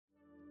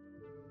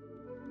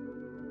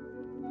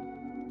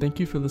Thank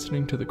you for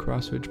listening to the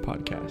Crossridge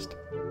Podcast.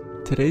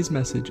 Today's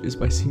message is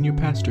by Senior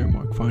Pastor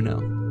Mark Farnell.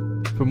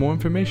 For more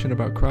information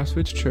about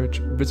Crossridge Church,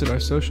 visit our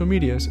social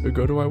medias or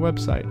go to our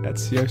website at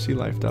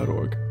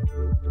crclife.org.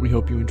 We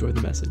hope you enjoy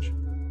the message.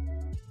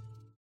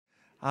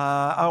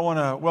 I want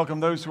to welcome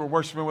those who are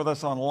worshiping with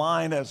us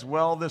online as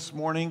well this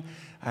morning.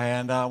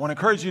 And I want to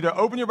encourage you to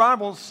open your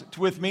Bibles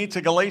with me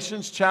to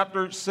Galatians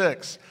chapter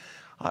 6.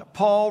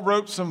 Paul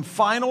wrote some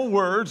final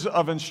words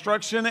of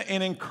instruction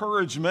and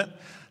encouragement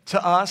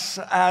to us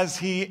as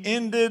he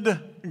ended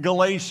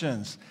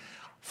Galatians.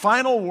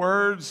 Final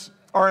words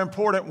are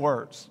important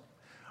words.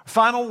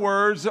 Final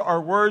words are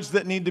words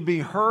that need to be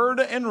heard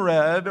and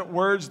read,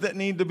 words that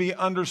need to be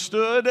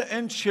understood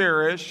and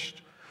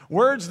cherished,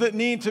 words that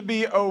need to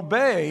be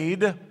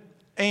obeyed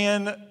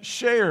and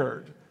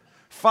shared.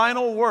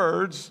 Final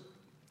words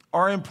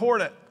are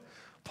important.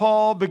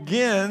 Paul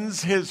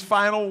begins his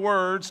final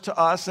words to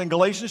us in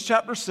Galatians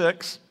chapter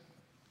 6.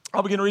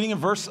 I'll begin reading in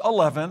verse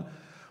 11.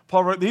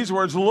 Paul wrote these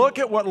words, "Look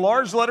at what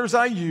large letters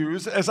I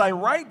use as I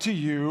write to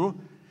you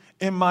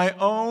in my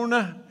own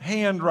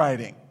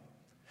handwriting."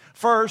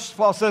 First,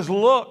 Paul says,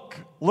 look.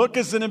 Look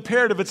is an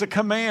imperative. It's a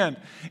command.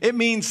 It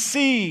means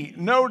see,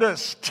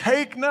 notice,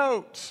 take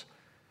note.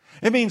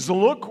 It means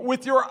look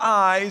with your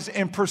eyes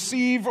and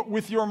perceive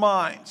with your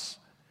minds.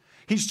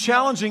 He's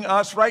challenging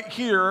us right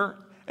here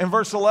in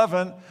verse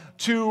 11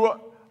 to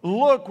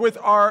look with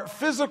our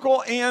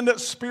physical and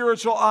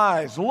spiritual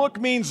eyes. Look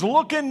means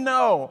look and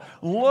know.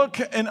 Look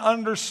and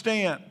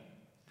understand.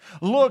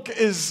 Look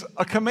is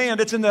a command.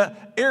 It's in the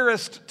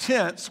aorist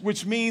tense,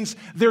 which means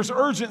there's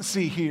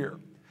urgency here.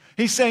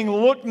 He's saying,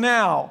 look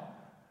now.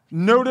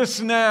 Notice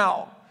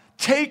now.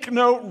 Take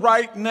note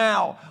right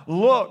now.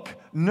 Look,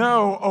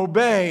 know,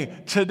 obey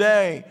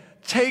today.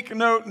 Take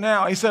note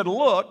now. He said,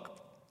 look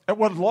at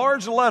what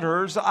large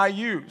letters I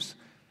use.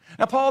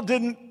 Now, Paul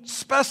didn't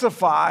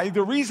specify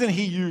the reason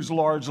he used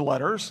large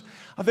letters.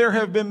 There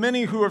have been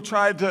many who have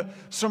tried to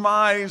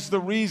surmise the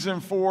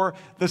reason for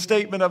the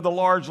statement of the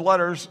large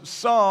letters.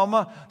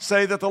 Some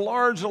say that the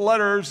large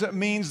letters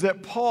means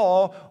that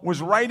Paul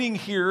was writing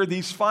here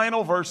these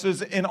final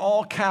verses in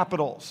all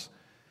capitals.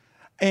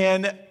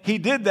 And he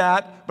did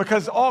that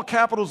because all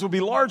capitals would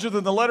be larger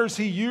than the letters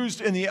he used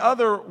in the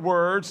other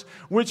words,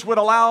 which would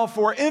allow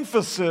for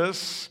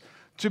emphasis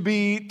to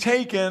be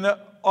taken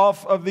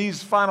off of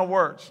these final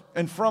words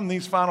and from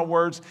these final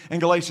words in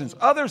Galatians.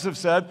 Others have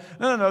said,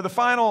 no,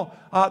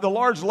 the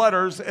large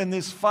letters and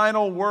these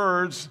final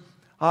words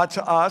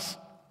to us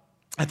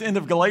at the end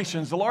of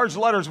Galatians, the large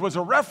letters was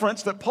a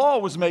reference that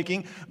Paul was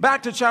making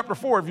back to chapter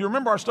 4. If you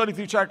remember our study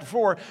through chapter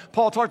 4,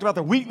 Paul talked about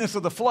the weakness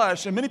of the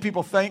flesh, and many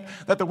people think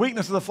that the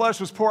weakness of the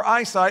flesh was poor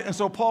eyesight, and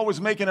so Paul was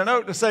making a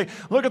note to say,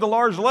 look at the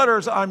large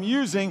letters I'm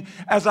using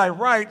as I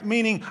write,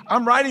 meaning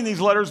I'm writing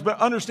these letters, but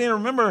understand,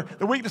 remember,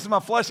 the weakness of my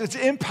flesh, it's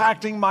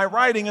impacting my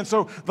writing, and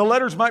so the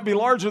letters might be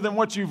larger than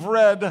what you've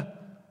read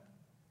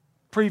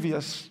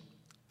previous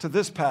to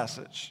this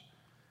passage.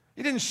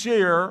 He didn't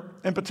share,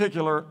 in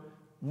particular,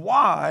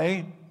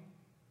 why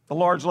the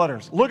large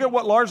letters? Look at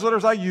what large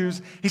letters I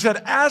use. He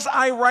said, as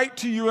I write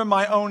to you in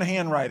my own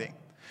handwriting.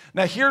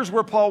 Now, here's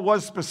where Paul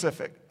was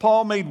specific.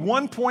 Paul made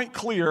one point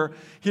clear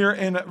here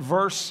in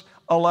verse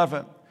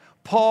 11.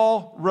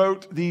 Paul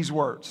wrote these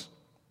words.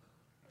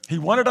 He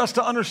wanted us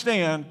to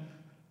understand.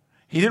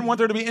 He didn't want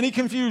there to be any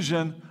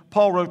confusion.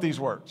 Paul wrote these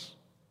words.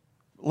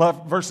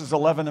 Verses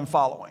 11 and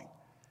following.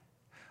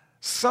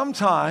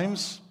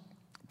 Sometimes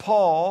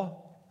Paul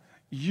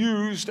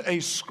used a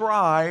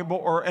scribe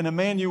or an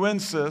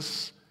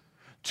amanuensis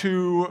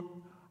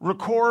to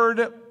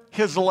record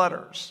his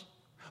letters.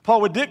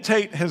 Paul would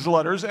dictate his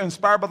letters,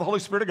 inspired by the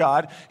Holy Spirit of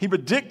God. He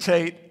would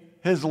dictate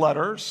his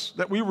letters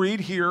that we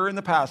read here in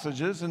the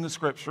passages in the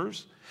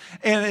scriptures.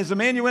 And his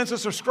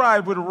amanuensis or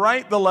scribe would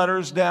write the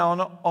letters down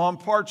on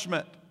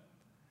parchment.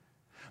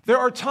 There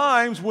are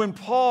times when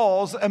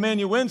Paul's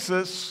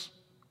amanuensis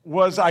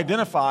was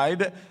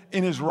identified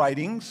in his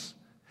writings,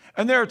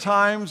 and there are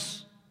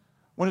times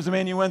when his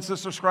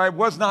amanuensis or scribe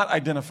was not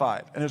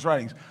identified in his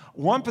writings.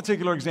 One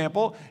particular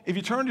example, if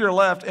you turn to your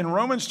left, in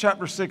Romans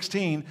chapter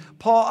 16,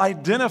 Paul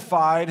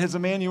identified his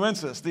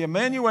amanuensis. The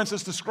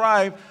amanuensis, the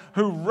scribe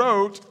who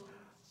wrote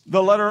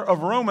the letter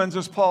of Romans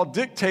as Paul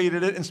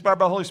dictated it, inspired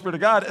by the Holy Spirit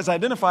of God, is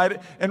identified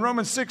in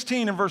Romans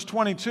 16 and verse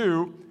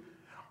 22.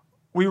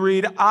 We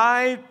read,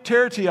 I,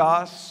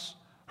 Tertius,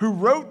 who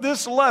wrote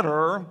this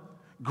letter,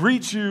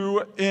 greet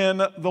you in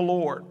the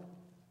Lord.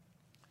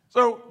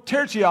 So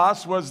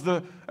Tertius was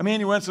the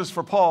amanuensis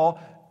for Paul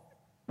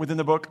within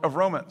the book of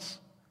Romans.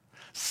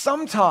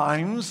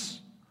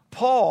 Sometimes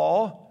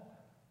Paul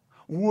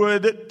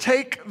would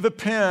take the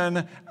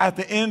pen at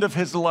the end of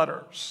his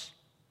letters.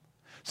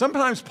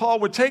 Sometimes Paul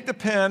would take the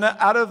pen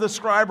out of the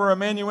scribe or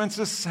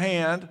amanuensis'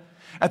 hand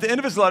at the end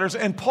of his letters,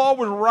 and Paul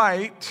would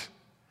write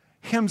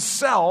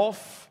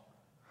himself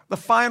the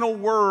final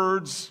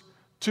words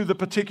to the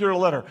particular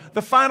letter.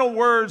 The final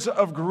words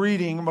of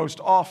greeting most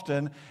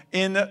often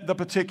in the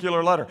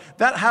particular letter.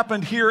 That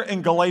happened here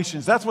in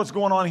Galatians. That's what's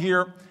going on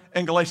here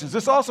in Galatians.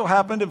 This also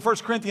happened in 1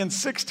 Corinthians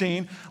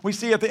 16. We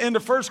see at the end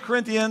of 1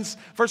 Corinthians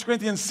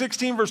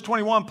 16, verse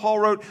 21, Paul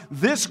wrote,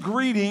 "This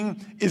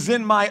greeting is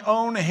in my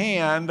own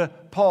hand,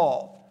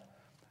 Paul."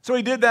 So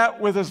he did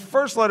that with his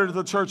first letter to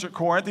the church at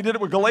Corinth. He did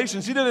it with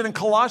Galatians. He did it in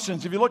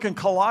Colossians. If you look in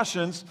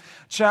Colossians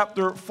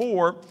chapter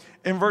 4,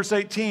 in verse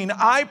 18,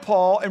 "I,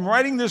 Paul, am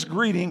writing this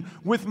greeting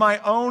with my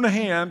own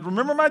hand.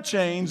 Remember my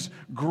chains.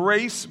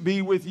 Grace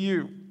be with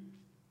you."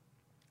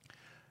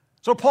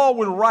 So Paul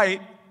would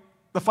write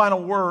the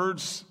final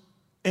words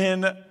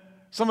in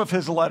some of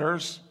his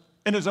letters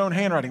in his own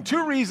handwriting.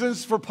 Two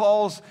reasons for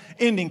Paul's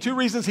ending. Two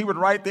reasons he would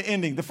write the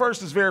ending. The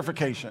first is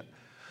verification.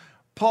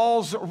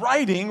 Paul's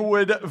writing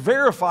would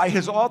verify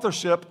his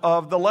authorship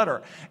of the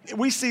letter.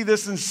 We see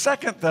this in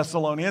 2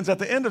 Thessalonians. At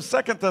the end of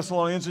 2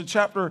 Thessalonians in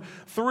chapter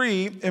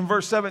 3 in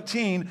verse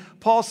 17,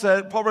 Paul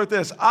wrote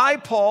this, "I,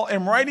 Paul,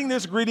 am writing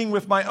this greeting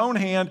with my own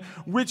hand,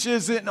 which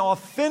is an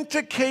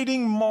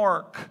authenticating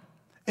mark.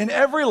 In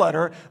every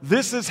letter,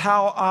 this is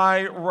how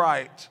I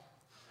write."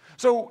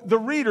 So the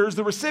readers,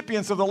 the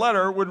recipients of the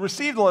letter would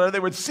receive the letter, they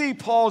would see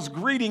Paul's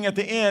greeting at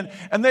the end,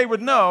 and they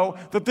would know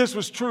that this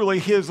was truly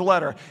his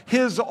letter,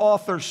 his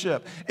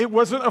authorship. It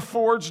wasn't a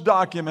forged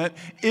document,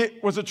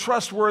 it was a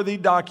trustworthy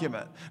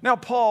document. Now,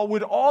 Paul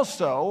would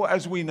also,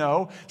 as we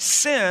know,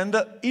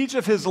 send each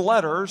of his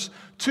letters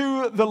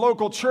to the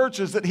local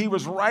churches that he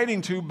was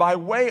writing to by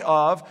way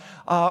of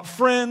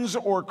friends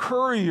or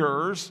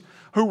couriers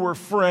who were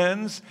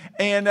friends,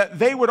 and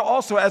they would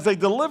also, as they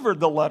delivered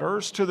the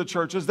letters to the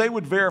churches, they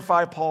would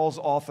verify Paul's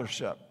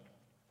authorship.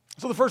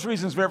 So the first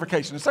reason is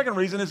verification. The second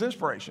reason is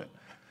inspiration.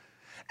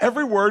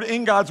 Every word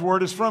in God's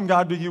word is from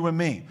God to you and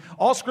me.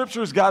 All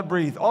scripture is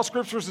God-breathed. All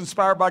scripture is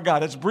inspired by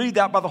God. It's breathed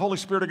out by the Holy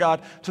Spirit of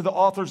God to the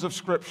authors of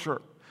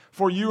scripture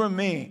for you and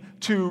me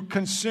to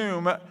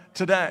consume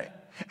today.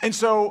 And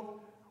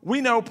so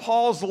we know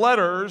Paul's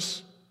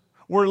letters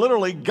were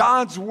literally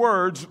God's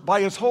words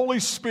by his Holy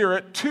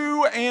Spirit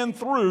to and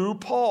through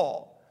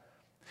Paul.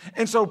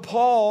 And so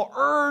Paul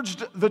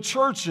urged the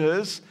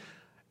churches,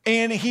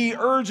 and he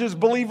urges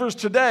believers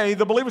today,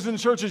 the believers in the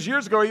churches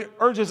years ago, he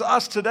urges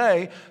us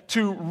today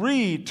to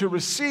read, to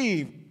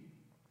receive,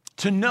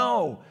 to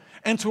know,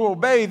 and to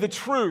obey the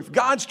truth,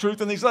 God's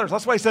truth in these letters.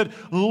 That's why he said,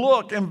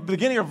 look, in the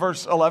beginning of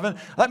verse 11.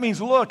 That means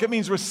look, it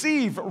means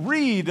receive,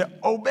 read,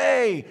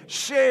 obey,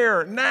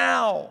 share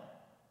now.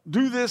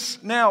 Do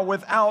this now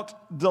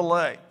without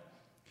delay.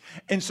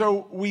 And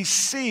so we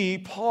see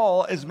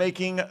Paul is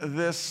making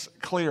this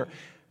clear.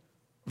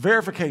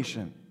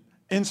 Verification,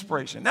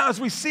 inspiration. Now, as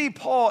we see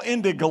Paul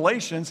ended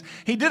Galatians,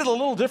 he did it a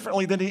little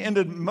differently than he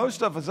ended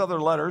most of his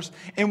other letters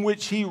in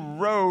which he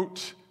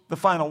wrote the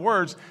final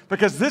words,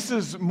 because this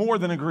is more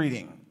than a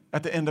greeting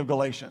at the end of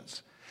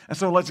Galatians. And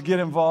so let's get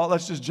involved.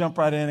 Let's just jump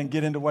right in and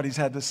get into what he's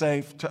had to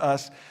say to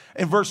us.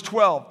 In verse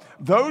 12,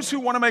 those who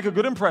want to make a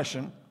good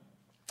impression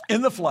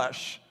in the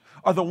flesh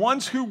are the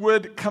ones who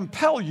would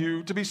compel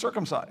you to be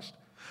circumcised,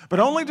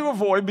 but only to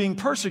avoid being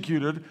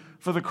persecuted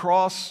for the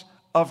cross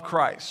of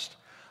Christ.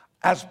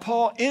 As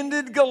Paul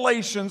ended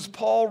Galatians,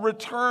 Paul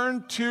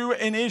returned to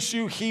an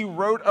issue he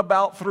wrote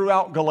about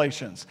throughout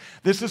Galatians.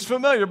 This is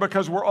familiar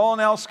because we're all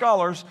now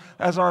scholars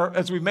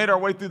as we've made our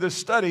way through this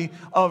study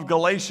of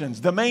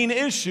Galatians. The main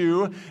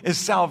issue is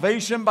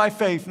salvation by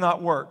faith,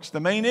 not works.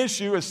 The main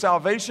issue is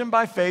salvation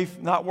by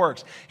faith, not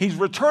works. He's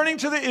returning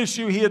to the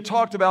issue he had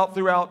talked about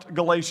throughout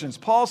Galatians.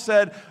 Paul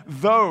said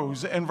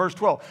those in verse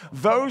 12.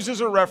 Those is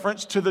a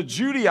reference to the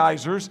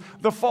Judaizers,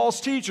 the false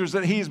teachers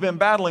that he's been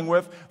battling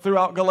with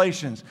throughout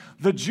Galatians.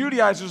 The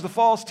Judaizers, the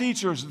false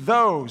teachers,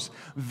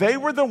 they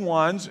were the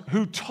ones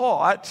who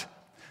taught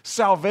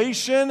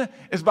salvation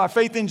is by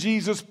faith in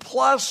Jesus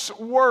plus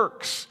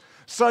works,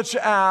 such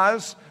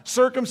as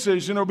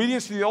circumcision,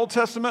 obedience to the Old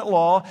Testament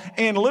law,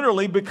 and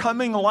literally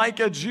becoming like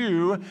a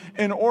Jew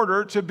in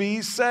order to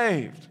be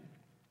saved.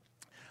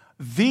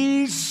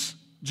 These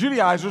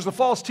Judaizers, the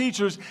false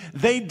teachers,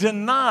 they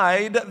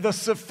denied the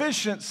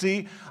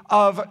sufficiency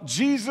of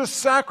Jesus'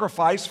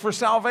 sacrifice for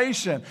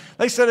salvation.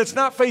 They said it's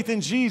not faith in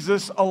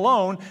Jesus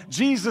alone.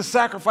 Jesus'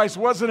 sacrifice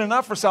wasn't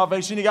enough for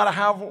salvation. You got to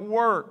have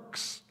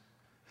works.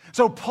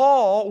 So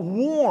Paul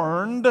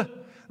warned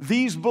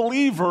these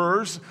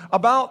believers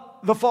about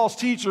the false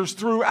teachers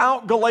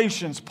throughout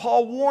Galatians.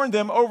 Paul warned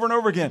them over and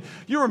over again.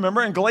 You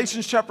remember in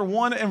Galatians chapter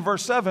 1 and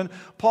verse 7,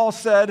 Paul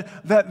said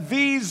that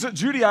these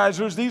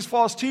Judaizers, these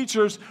false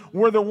teachers,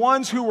 were the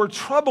ones who were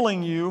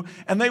troubling you,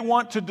 and they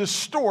want to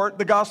distort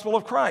the gospel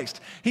of Christ.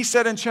 He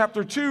said in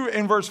chapter 2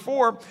 and verse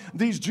 4,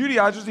 these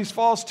Judaizers, these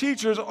false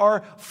teachers,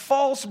 are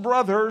false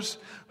brothers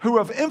who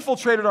have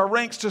infiltrated our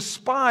ranks to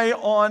spy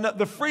on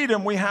the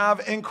freedom we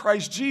have in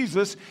Christ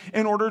Jesus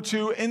in order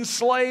to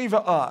enslave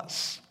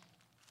us.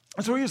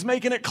 And so he was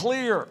making it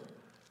clear.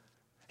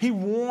 He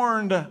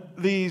warned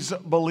these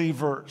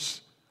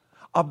believers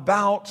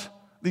about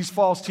these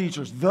false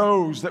teachers,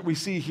 those that we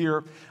see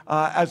here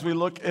as we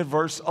look at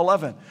verse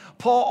 11.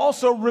 Paul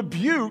also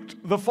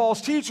rebuked the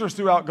false teachers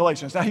throughout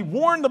Galatians. Now, he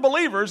warned the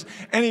believers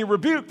and he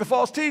rebuked the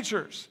false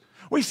teachers.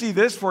 We see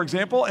this, for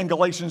example, in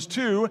Galatians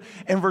 2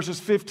 and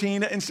verses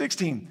 15 and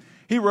 16.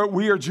 He wrote,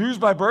 we are Jews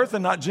by birth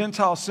and not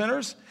Gentile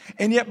sinners.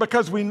 And yet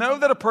because we know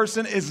that a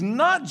person is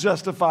not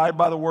justified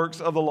by the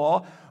works of the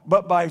law,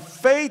 but by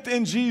faith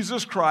in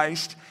Jesus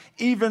Christ,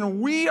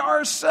 even we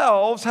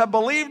ourselves have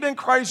believed in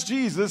Christ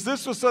Jesus.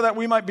 This was so that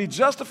we might be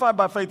justified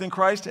by faith in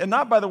Christ and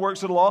not by the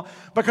works of the law,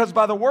 because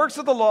by the works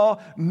of the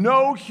law,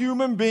 no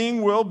human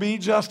being will be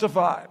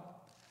justified.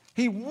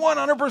 He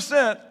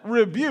 100%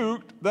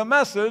 rebuked the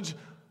message,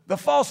 the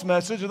false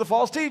message of the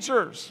false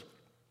teachers.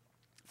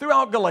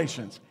 Throughout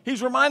Galatians,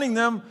 he's reminding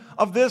them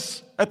of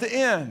this at the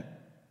end.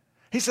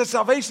 He says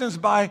salvation is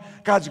by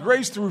God's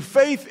grace through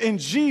faith in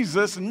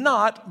Jesus,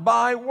 not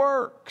by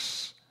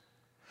works.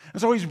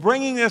 And so he's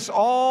bringing this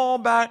all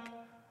back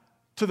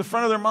to the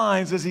front of their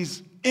minds as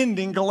he's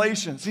ending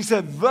Galatians. He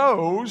said,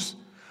 those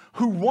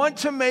who want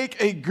to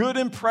make a good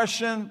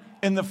impression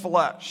in the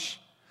flesh.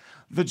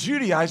 The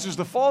Judaizers,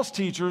 the false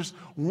teachers,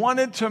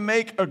 wanted to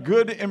make a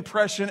good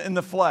impression in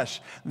the flesh.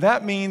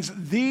 That means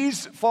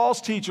these false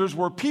teachers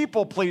were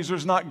people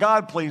pleasers, not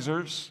God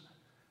pleasers,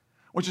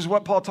 which is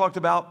what Paul talked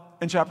about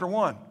in chapter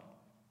 1.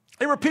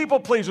 They were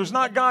people pleasers,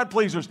 not God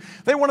pleasers.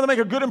 They wanted to make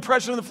a good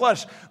impression in the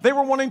flesh. They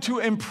were wanting to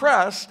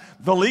impress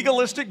the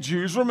legalistic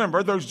Jews.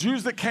 Remember, those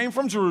Jews that came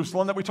from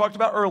Jerusalem that we talked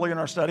about earlier in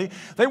our study.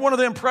 They wanted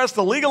to impress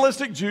the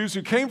legalistic Jews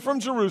who came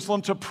from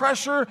Jerusalem to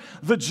pressure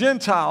the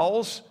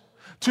Gentiles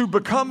to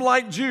become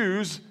like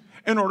Jews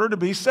in order to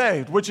be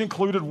saved, which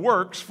included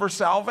works for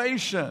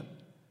salvation.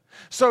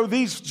 So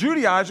these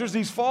Judaizers,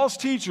 these false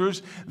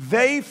teachers,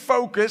 they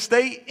focused,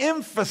 they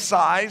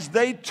emphasized,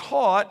 they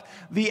taught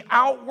the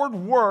outward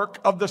work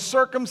of the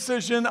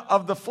circumcision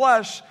of the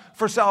flesh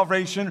for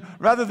salvation,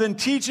 rather than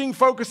teaching,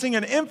 focusing,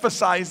 and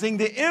emphasizing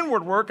the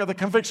inward work of the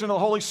conviction of the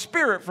Holy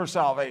Spirit for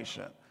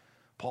salvation.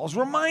 Paul's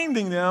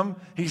reminding them,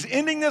 he's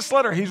ending this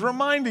letter, he's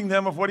reminding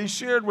them of what he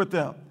shared with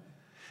them.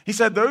 He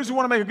said, those who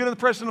want to make a good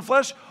impression in the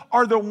flesh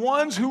are the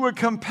ones who would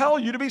compel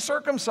you to be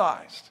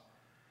circumcised.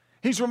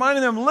 He's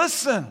reminding them,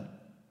 listen,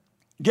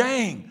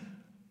 gang,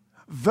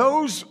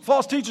 those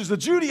false teachers, the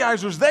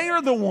Judaizers, they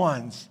are the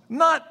ones,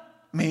 not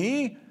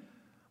me.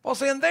 Paul's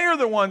saying they are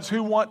the ones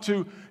who want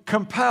to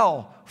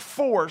compel,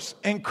 force,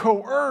 and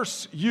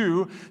coerce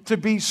you to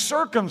be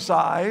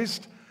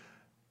circumcised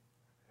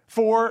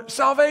for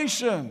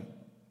salvation.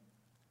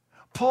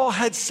 Paul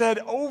had said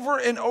over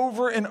and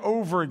over and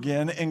over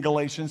again in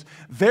Galatians,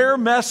 their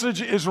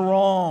message is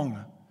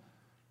wrong.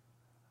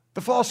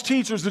 The false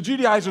teachers, the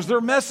Judaizers, their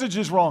message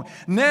is wrong.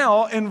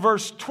 Now, in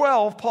verse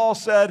 12, Paul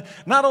said,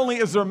 not only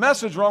is their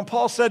message wrong,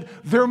 Paul said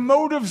their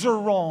motives are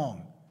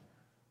wrong.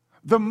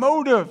 The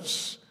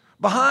motives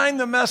behind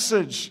the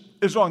message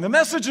is wrong. The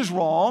message is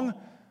wrong.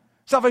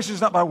 Salvation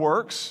is not by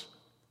works.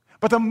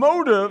 But the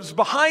motives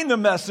behind the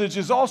message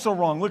is also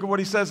wrong. Look at what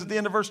he says at the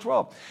end of verse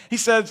 12. He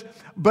says,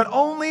 but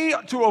only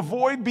to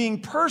avoid being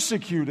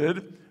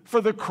persecuted for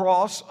the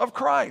cross of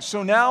Christ.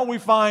 So now we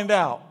find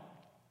out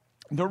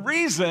the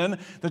reason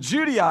the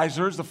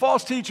Judaizers, the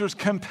false teachers,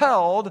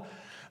 compelled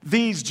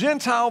these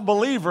Gentile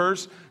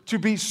believers to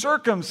be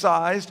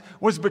circumcised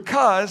was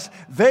because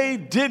they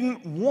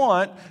didn't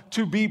want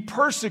to be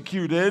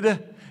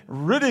persecuted,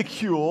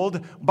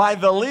 ridiculed by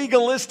the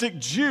legalistic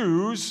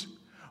Jews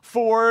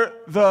for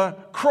the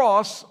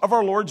cross of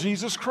our Lord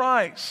Jesus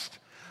Christ.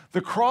 The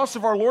cross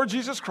of our Lord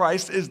Jesus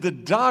Christ is the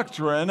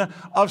doctrine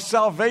of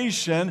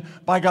salvation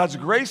by God's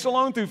grace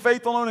alone, through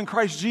faith alone, in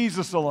Christ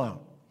Jesus alone.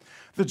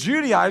 The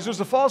Judaizers,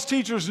 the false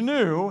teachers,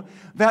 knew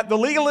that the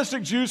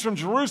legalistic Jews from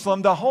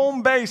Jerusalem, the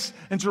home base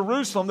in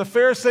Jerusalem, the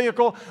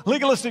Pharisaical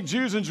legalistic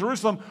Jews in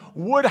Jerusalem,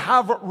 would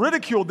have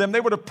ridiculed them.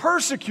 They would have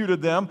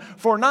persecuted them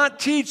for not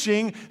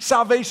teaching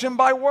salvation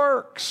by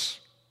works.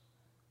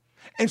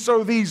 And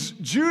so these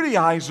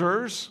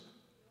Judaizers,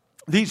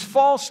 these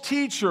false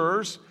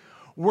teachers,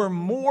 were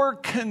more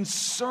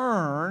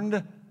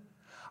concerned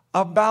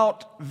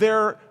about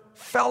their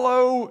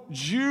fellow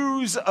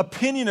Jews'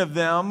 opinion of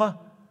them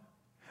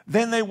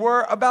than they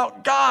were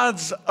about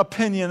God's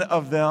opinion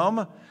of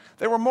them.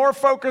 They were more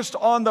focused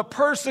on the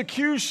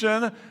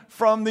persecution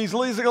from these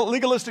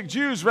legalistic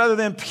Jews rather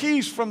than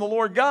peace from the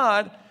Lord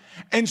God.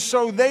 And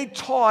so they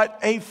taught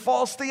a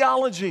false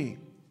theology.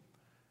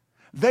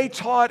 They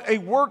taught a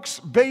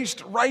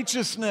works-based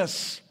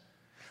righteousness.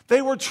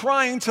 They were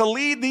trying to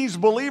lead these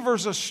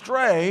believers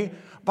astray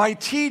by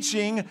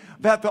teaching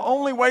that the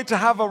only way to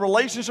have a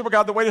relationship with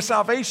God, the way to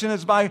salvation,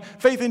 is by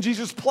faith in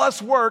Jesus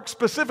plus work,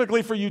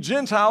 specifically for you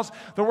Gentiles,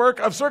 the work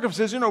of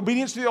circumcision,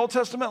 obedience to the Old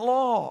Testament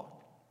law.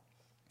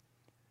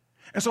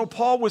 And so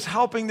Paul was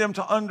helping them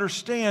to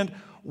understand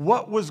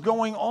what was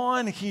going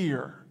on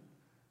here.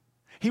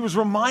 He was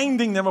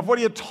reminding them of what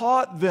he had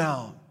taught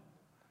them,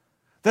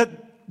 that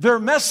their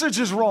message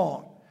is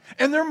wrong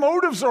and their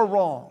motives are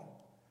wrong.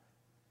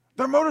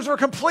 Their motives are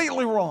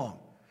completely wrong.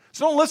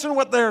 So don't listen to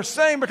what they're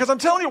saying, because I'm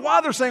telling you why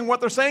they're saying what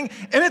they're saying,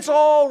 and it's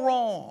all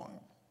wrong.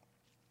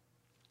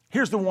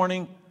 Here's the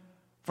warning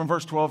from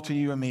verse 12 to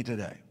you and me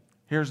today.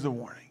 Here's the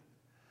warning.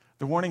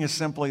 The warning is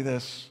simply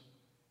this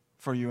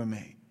for you and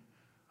me.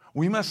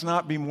 We must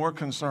not be more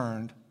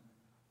concerned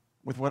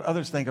with what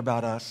others think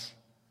about us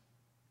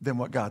than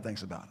what God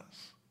thinks about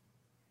us.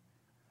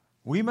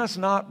 we must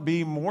not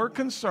be more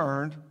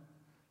concerned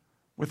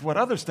with what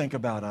others think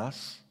about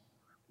us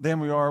than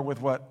we are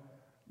with what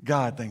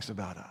God thinks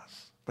about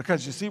us.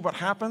 Because you see what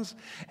happens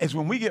is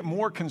when we get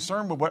more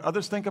concerned with what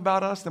others think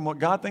about us than what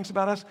God thinks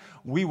about us,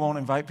 we won't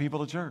invite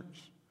people to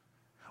church.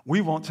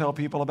 We won't tell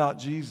people about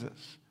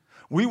Jesus.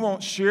 We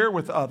won't share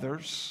with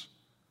others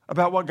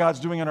about what God's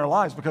doing in our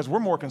lives because we're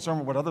more concerned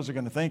with what others are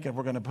going to think and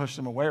we're going to push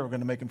them away or we're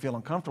going to make them feel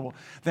uncomfortable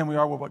than we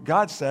are with what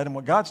God said. And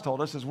what God's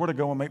told us is we're to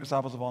go and make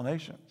disciples of all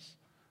nations.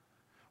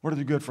 We're to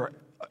do good for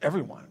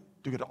everyone,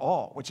 do good to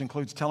all, which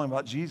includes telling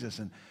about Jesus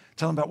and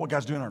telling about what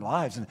God's doing in our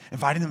lives and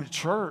inviting them to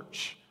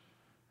church.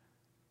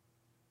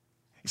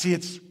 You see,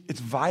 it's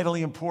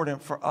vitally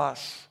important for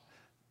us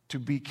to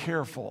be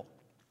careful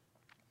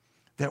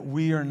that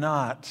we are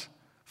not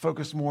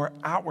focused more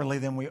outwardly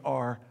than we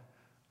are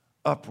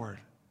upward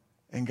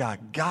in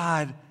God.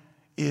 God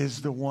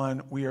is the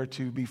one we are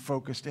to be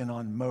focused in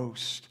on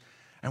most,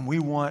 and we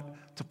want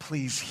to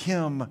please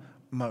Him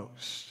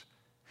most.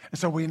 And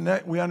so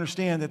we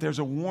understand that there's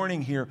a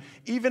warning here,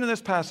 even in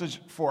this passage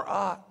for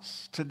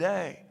us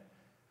today,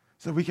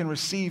 so that we can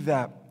receive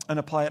that and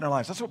apply it in our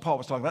lives. That's what Paul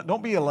was talking about.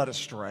 Don't be led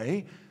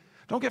astray.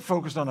 Don't get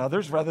focused on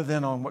others rather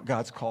than on what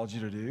God's called you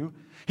to do.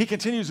 He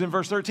continues in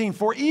verse 13,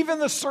 for even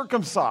the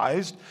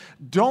circumcised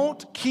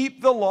don't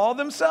keep the law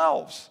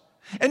themselves,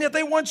 and yet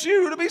they want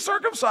you to be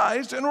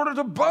circumcised in order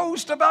to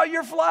boast about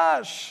your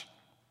flesh.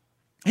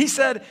 He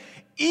said,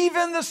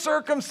 even the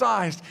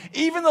circumcised,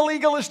 even the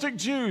legalistic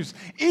Jews,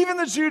 even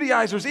the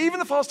Judaizers, even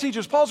the false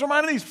teachers. Paul's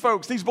reminding these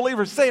folks, these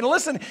believers, saying,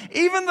 listen,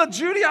 even the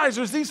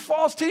Judaizers, these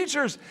false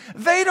teachers,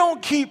 they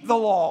don't keep the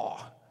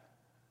law.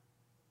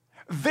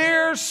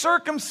 Their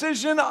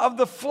circumcision of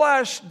the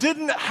flesh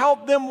didn't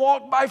help them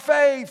walk by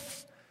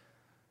faith.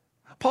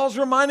 Paul's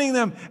reminding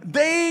them,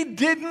 they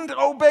didn't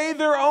obey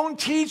their own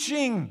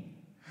teaching.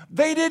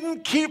 They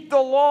didn't keep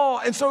the law.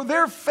 And so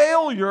their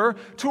failure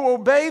to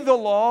obey the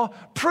law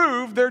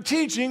proved their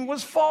teaching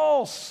was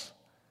false.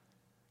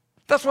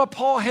 That's what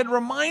Paul had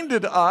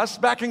reminded us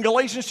back in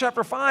Galatians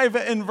chapter 5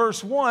 in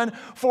verse 1.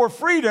 For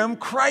freedom,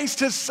 Christ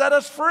has set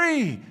us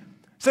free.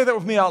 Say that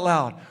with me out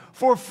loud.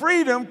 For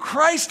freedom,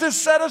 Christ has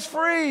set us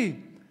free.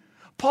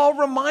 Paul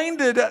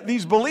reminded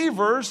these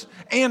believers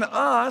and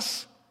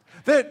us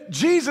that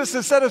Jesus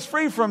has set us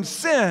free from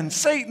sin,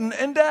 Satan,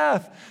 and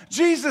death.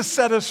 Jesus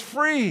set us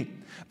free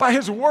by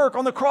His work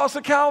on the cross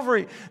of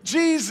Calvary.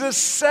 Jesus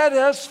set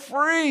us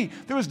free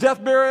through His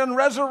death, burial, and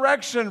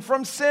resurrection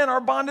from sin,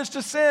 our bondage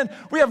to sin.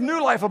 We have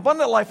new life,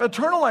 abundant life,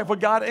 eternal life with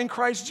God in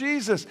Christ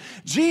Jesus.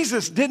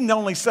 Jesus didn't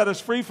only set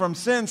us free from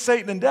sin,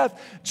 Satan, and death.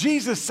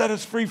 Jesus set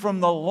us free from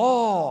the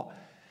law.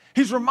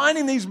 He's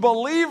reminding these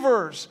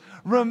believers,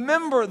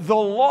 remember, the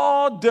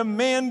law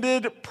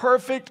demanded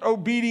perfect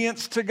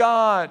obedience to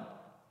God.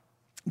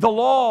 The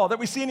law that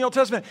we see in the Old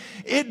Testament,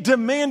 it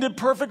demanded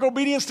perfect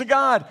obedience to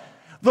God.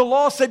 The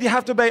law said you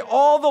have to obey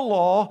all the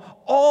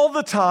law all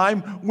the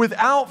time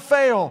without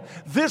fail.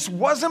 This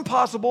wasn't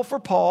possible for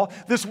Paul.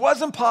 This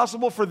wasn't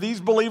possible for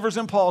these believers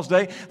in Paul's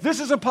day. This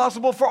is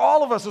impossible for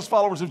all of us as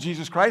followers of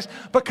Jesus Christ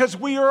because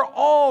we are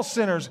all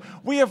sinners.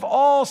 We have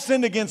all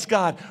sinned against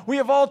God. We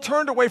have all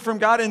turned away from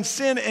God in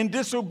sin and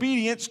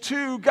disobedience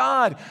to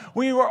God.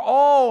 We were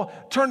all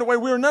turned away.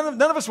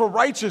 None of us were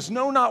righteous.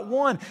 No, not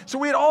one. So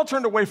we had all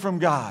turned away from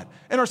God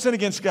in our sin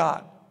against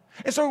God.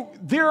 And so,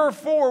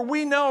 therefore,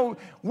 we know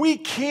we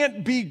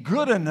can't be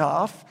good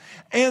enough,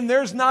 and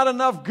there's not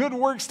enough good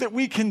works that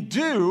we can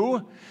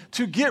do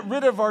to get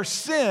rid of our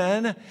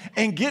sin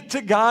and get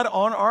to God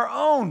on our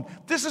own.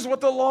 This is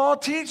what the law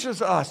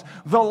teaches us.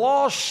 The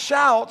law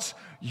shouts,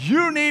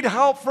 you need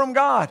help from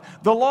God.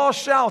 The law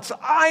shouts,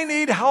 I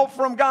need help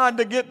from God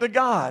to get to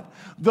God.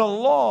 The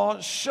law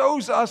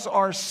shows us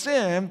our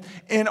sin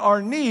and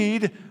our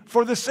need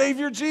for the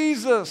Savior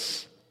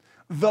Jesus.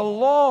 The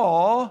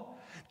law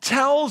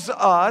tells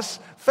us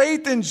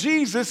faith in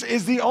Jesus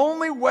is the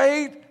only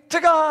way to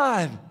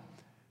God.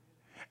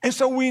 And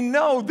so we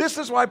know this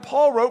is why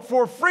Paul wrote,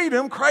 for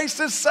freedom, Christ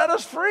has set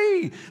us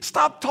free.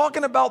 Stop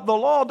talking about the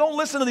law. Don't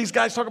listen to these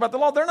guys talk about the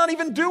law. They're not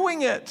even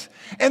doing it.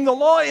 And the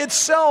law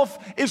itself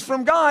is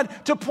from God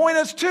to point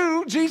us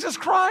to Jesus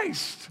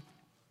Christ.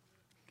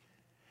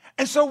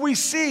 And so we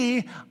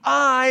see,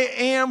 I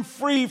am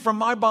free from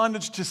my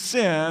bondage to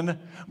sin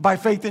by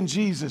faith in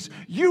Jesus.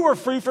 You are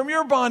free from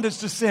your bondage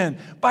to sin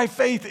by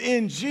faith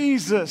in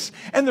Jesus.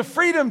 And the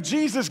freedom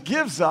Jesus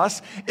gives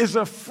us is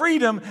a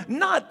freedom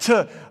not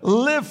to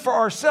live for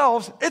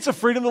ourselves. It's a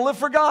freedom to live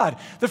for God.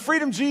 The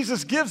freedom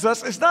Jesus gives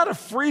us is not a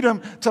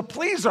freedom to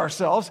please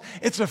ourselves.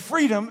 It's a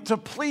freedom to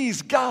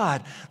please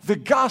God. The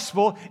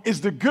gospel is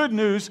the good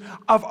news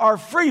of our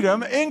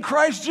freedom in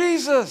Christ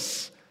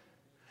Jesus.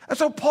 And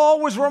so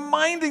Paul was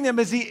reminding them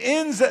as he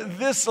ends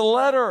this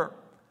letter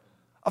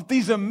of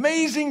these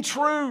amazing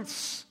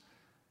truths.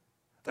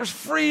 There's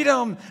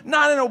freedom,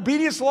 not in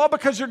obedience to law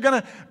because you're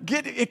going to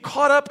get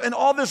caught up in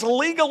all this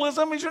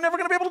legalism because you're never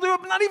going to be able to do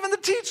it. Not even the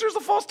teachers,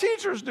 the false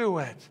teachers do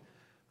it.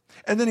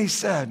 And then he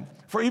said,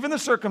 for even the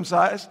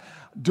circumcised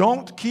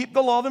don't keep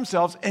the law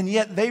themselves, and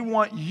yet they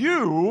want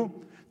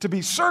you to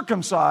be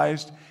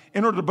circumcised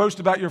in order to boast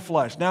about your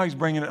flesh. Now he's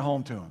bringing it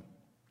home to him.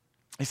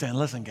 He's saying,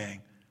 listen,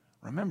 gang,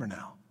 remember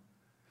now,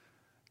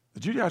 the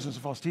Judaizers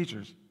and false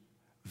teachers,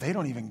 they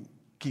don't even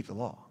keep the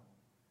law.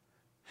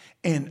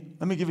 And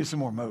let me give you some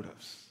more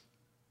motives.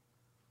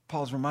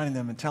 Paul's reminding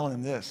them and telling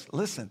them this.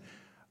 Listen,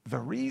 the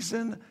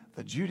reason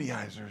the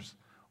Judaizers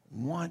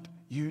want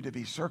you to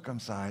be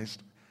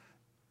circumcised,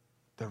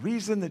 the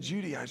reason the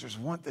Judaizers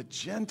want the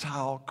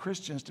Gentile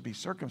Christians to be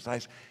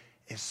circumcised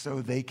is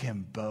so they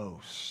can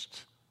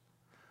boast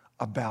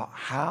about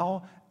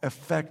how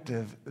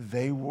effective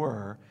they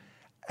were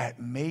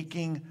at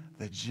making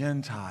the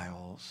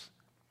Gentiles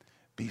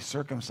be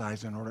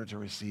circumcised in order to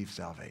receive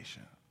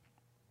salvation.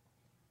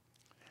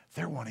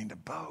 They're wanting to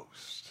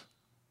boast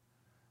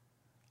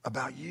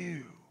about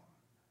you.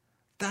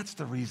 That's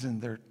the reason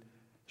they're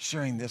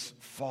sharing this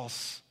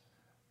false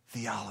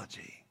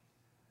theology.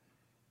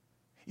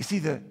 You see,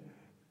 the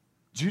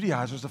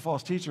Judaizers, the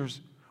false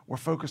teachers, were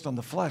focused on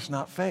the flesh,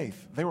 not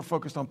faith. They were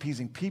focused on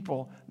appeasing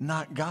people,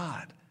 not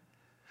God.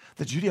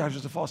 The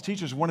Judaizers, the false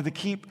teachers, wanted to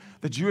keep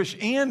the Jewish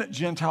and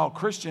Gentile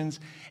Christians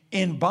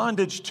in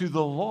bondage to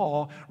the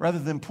law rather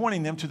than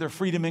pointing them to their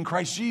freedom in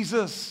Christ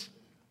Jesus.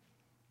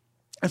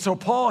 And so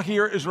Paul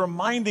here is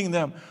reminding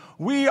them,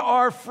 we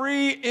are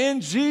free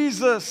in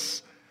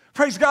Jesus.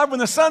 Praise God, when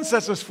the Son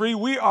sets us free,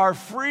 we are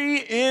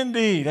free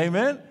indeed.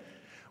 Amen?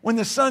 When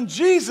the Son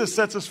Jesus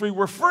sets us free,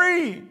 we're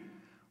free.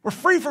 We're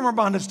free from our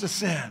bondage to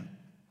sin.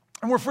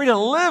 And we're free to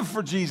live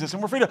for Jesus.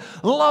 And we're free to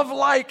love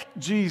like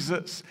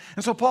Jesus.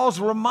 And so Paul's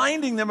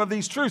reminding them of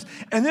these truths.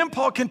 And then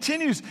Paul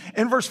continues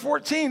in verse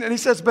 14. And he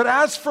says, but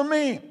as for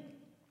me,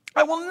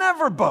 I will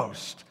never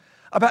boast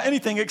about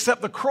anything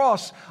except the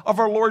cross of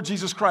our Lord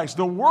Jesus Christ.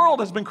 The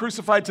world has been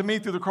crucified to me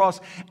through the cross,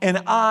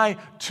 and I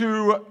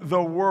to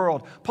the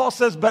world. Paul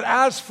says, but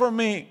as for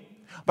me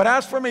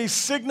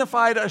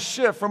signified a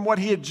shift from what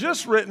he had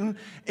just written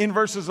in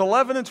verses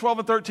 11 and 12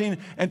 and 13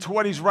 and to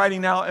what he's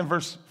writing now in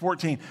verse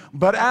 14.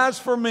 But as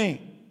for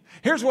me,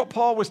 here's what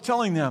Paul was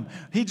telling them.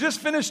 He just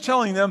finished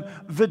telling them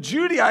the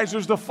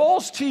Judaizers, the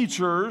false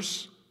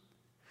teachers,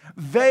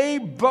 they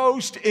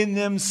boast in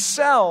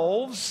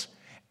themselves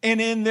and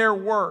in their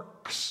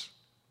works.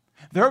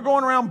 They're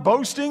going around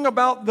boasting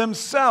about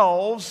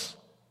themselves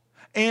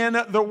and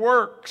the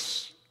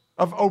works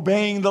of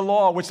obeying the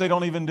law, which they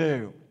don't even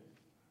do.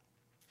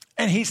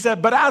 And he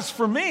said, but as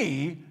for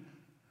me,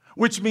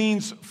 which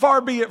means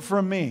far be it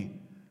from me.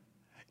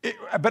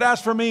 But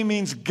as for me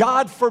means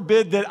God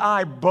forbid that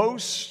I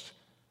boast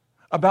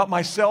about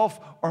myself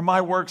or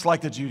my works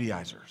like the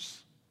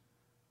Judaizers.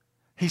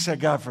 He said,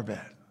 God forbid.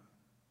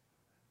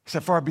 He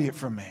said, far be it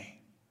from me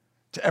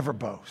to ever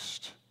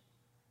boast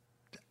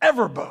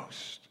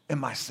in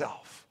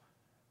myself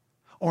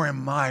or in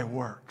my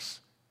works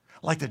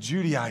like the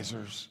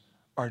Judaizers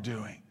are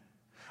doing.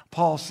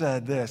 Paul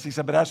said this. He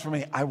said, but as for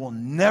me, I will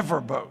never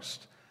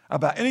boast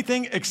about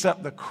anything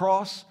except the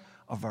cross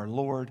of our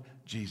Lord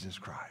Jesus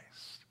Christ.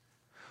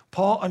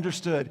 Paul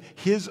understood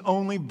his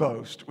only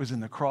boast was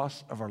in the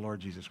cross of our Lord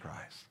Jesus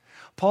Christ.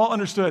 Paul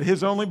understood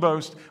his only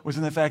boast was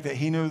in the fact that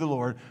he knew the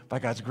Lord by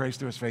God's grace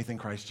through his faith in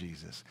Christ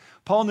Jesus.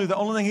 Paul knew the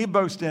only thing he'd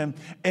boast in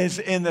is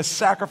in the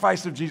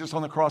sacrifice of Jesus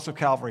on the cross of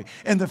Calvary,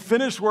 in the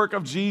finished work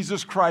of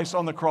Jesus Christ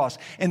on the cross,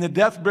 in the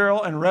death,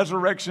 burial, and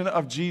resurrection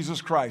of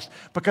Jesus Christ.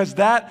 Because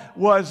that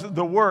was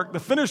the work, the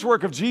finished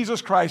work of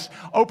Jesus Christ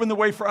opened the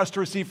way for us to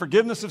receive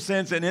forgiveness of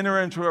sins and enter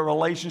into a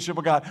relationship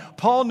with God.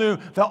 Paul knew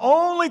the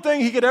only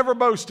thing he could ever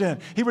boast in,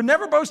 he would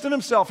never boast in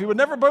himself, he would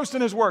never boast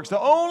in his works. The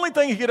only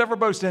thing he could ever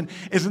boast in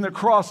is in the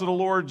cross of the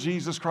Lord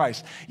Jesus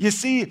Christ. You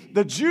see,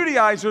 the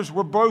Judaizers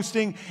were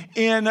boasting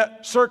in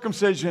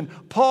circumcision.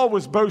 Paul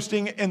was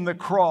boasting in the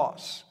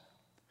cross.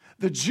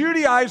 The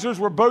Judaizers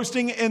were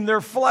boasting in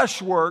their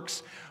flesh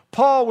works.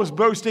 Paul was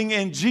boasting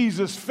in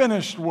Jesus'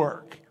 finished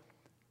work.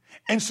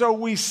 And so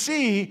we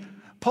see,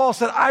 Paul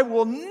said, I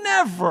will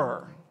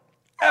never,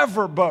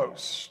 ever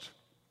boast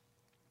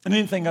in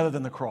anything other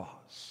than the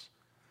cross.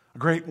 A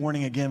great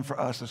warning again for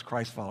us as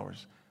Christ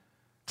followers,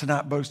 to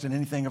not boast in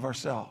anything of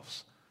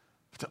ourselves,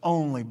 to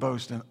only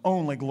boast and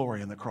only glory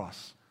in the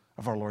cross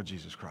of our Lord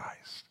Jesus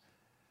Christ.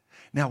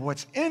 Now,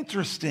 what's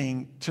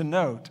interesting to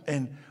note,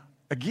 and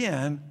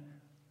again,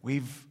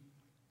 we've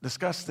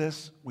discussed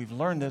this, we've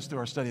learned this through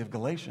our study of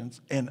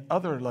Galatians and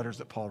other letters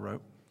that Paul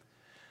wrote.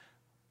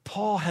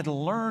 Paul had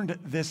learned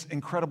this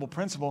incredible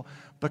principle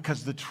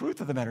because the truth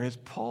of the matter is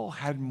Paul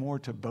had more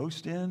to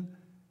boast in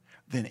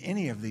than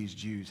any of these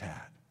Jews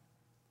had.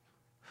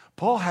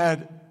 Paul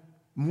had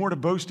more to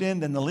boast in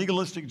than the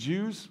legalistic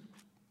Jews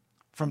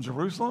from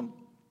Jerusalem.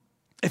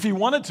 If he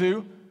wanted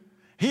to,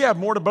 he had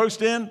more to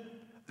boast in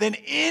than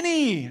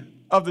any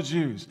of the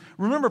Jews.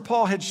 Remember,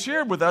 Paul had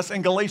shared with us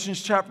in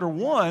Galatians chapter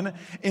 1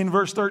 in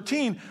verse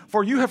 13,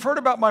 for you have heard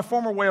about my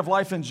former way of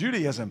life in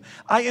Judaism.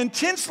 I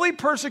intensely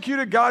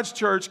persecuted God's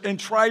church and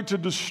tried to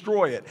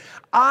destroy it.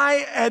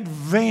 I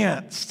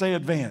advanced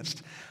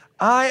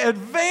I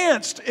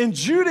advanced in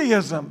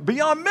Judaism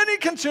beyond many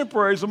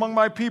contemporaries among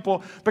my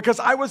people because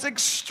I was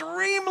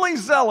extremely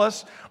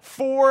zealous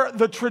for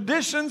the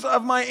traditions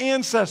of my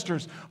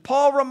ancestors.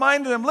 Paul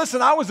reminded them,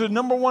 listen, I was the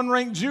number one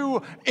ranked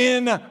Jew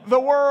in the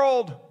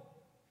world.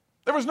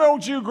 There was no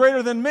Jew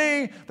greater than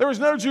me. There was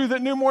no Jew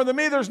that knew more than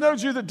me. There's no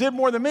Jew that did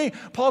more than me.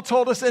 Paul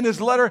told us in his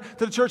letter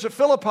to the church at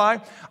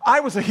Philippi,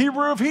 I was a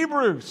Hebrew of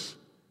Hebrews.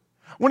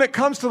 When it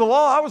comes to the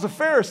law, I was a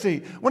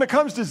Pharisee. When it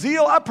comes to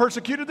zeal, I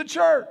persecuted the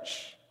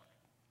church.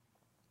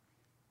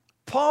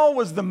 Paul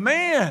was the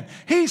man.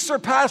 He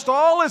surpassed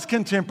all his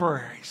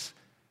contemporaries.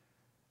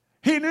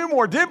 He knew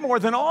more, did more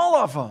than all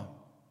of them.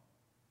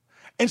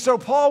 And so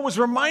Paul was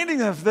reminding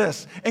them of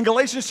this in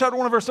Galatians chapter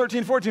 1, verse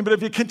 13, 14. But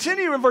if you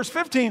continue in verse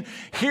 15,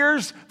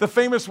 here's the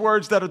famous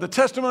words that are the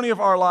testimony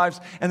of our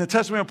lives and the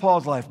testimony of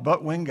Paul's life.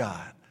 But when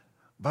God.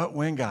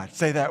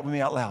 Say that with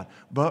me out loud.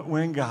 But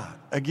when God.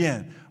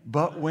 Again,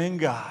 but when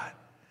God.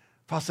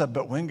 Paul said,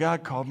 but when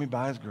God called me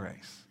by his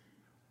grace.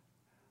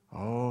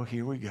 Oh,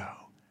 here we go.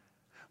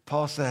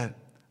 Paul said,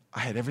 I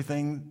had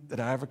everything that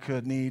I ever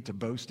could need to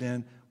boast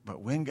in, but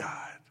when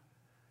God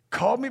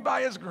called me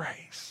by his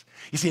grace.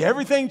 You see,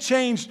 everything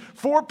changed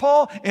for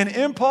Paul and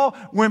in Paul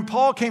when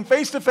Paul came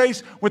face to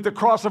face with the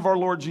cross of our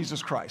Lord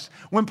Jesus Christ.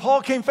 When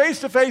Paul came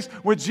face to face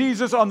with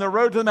Jesus on the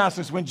road to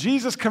Damascus, when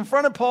Jesus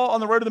confronted Paul on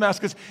the road to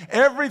Damascus,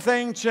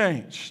 everything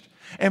changed.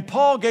 And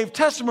Paul gave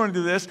testimony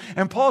to this,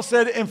 and Paul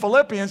said in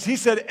Philippians, he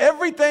said,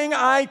 everything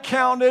I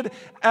counted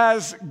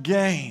as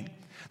gain.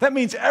 That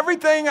means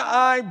everything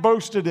I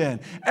boasted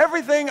in,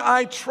 everything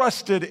I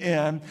trusted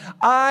in,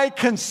 I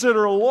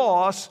consider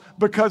loss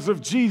because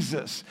of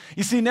Jesus.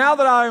 You see, now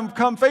that I am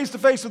come face to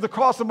face with the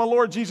cross of my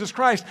Lord Jesus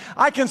Christ,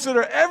 I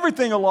consider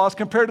everything a loss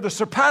compared to the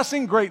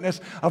surpassing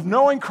greatness of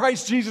knowing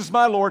Christ Jesus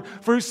my Lord,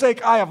 for whose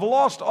sake I have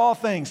lost all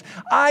things.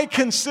 I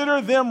consider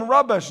them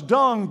rubbish,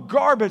 dung,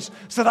 garbage,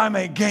 so that I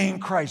may gain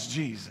Christ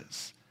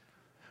Jesus.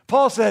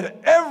 Paul said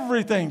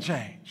everything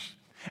changed.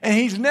 And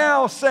he's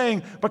now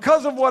saying,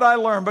 because of what I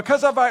learned,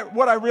 because of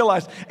what I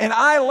realized, and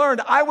I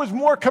learned I was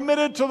more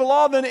committed to the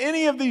law than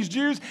any of these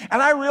Jews,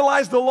 and I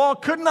realized the law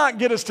could not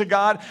get us to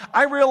God.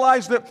 I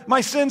realized that my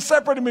sin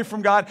separated me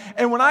from God.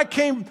 And when I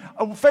came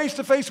face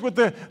to face with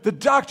the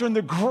doctrine,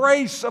 the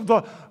grace of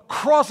the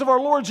cross of our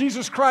Lord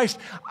Jesus Christ,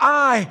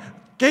 I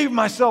gave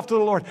myself to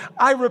the Lord.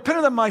 I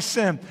repented of my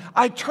sin.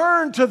 I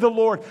turned to the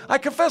Lord. I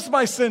confessed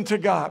my sin to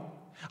God.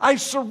 I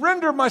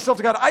surrendered myself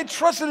to God. I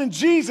trusted in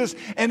Jesus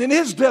and in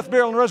his death,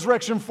 burial, and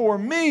resurrection for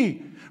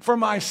me, for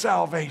my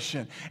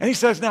salvation. And he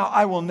says, now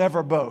I will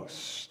never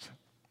boast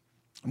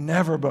in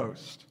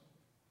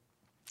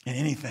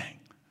anything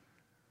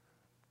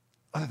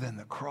other than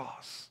the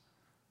cross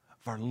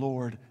of our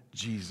Lord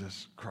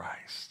Jesus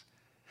Christ.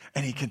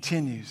 And he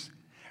continues,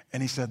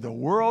 and he said, the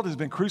world has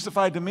been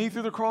crucified to me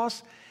through the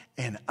cross,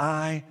 and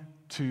I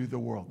to the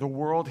world. The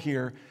world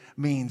here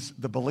means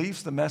the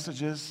beliefs, the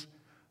messages,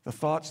 the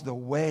thoughts, the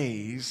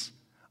ways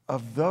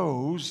of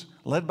those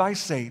led by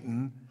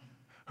Satan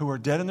who are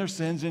dead in their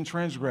sins and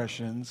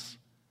transgressions,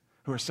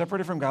 who are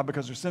separated from God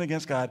because of sin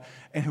against God,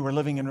 and who are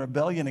living in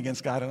rebellion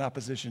against God in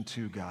opposition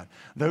to God.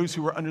 Those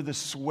who are under the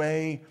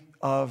sway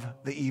of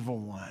the evil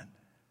one.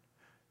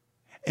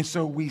 And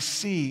so we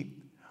see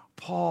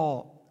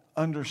Paul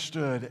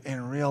understood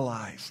and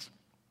realized.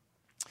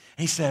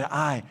 He said,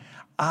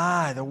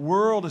 the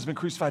world has been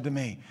crucified to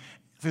me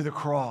through the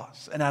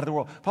cross and out of the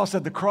world. Paul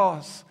said the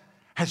cross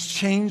has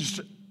changed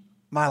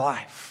my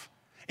life,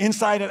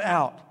 inside and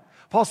out.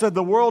 Paul said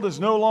the world is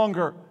no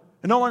longer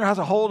has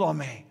a hold on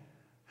me.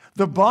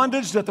 The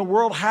bondage that the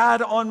world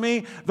had on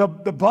me, the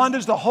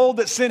bondage, the hold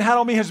that sin had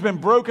on me has been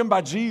broken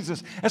by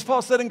Jesus. As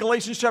Paul said in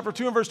Galatians chapter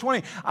 2 and verse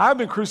 20, I've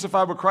been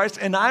crucified with Christ,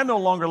 and I no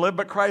longer live,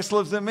 but Christ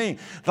lives in me.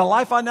 The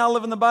life I now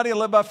live in the body, I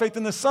live by faith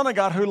in the Son of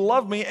God who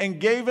loved me and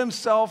gave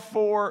himself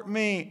for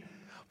me.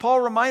 Paul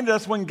reminded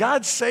us when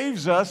God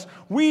saves us,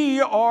 we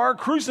are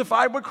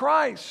crucified with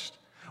Christ.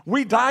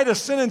 We die to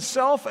sin and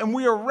self, and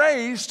we are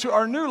raised to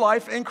our new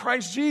life in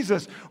Christ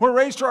Jesus. We're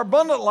raised to our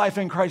abundant life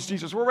in Christ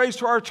Jesus. We're raised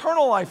to our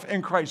eternal life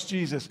in Christ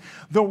Jesus.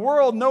 The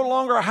world no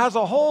longer has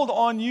a hold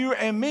on you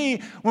and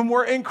me when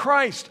we're in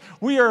Christ.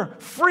 We are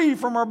free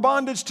from our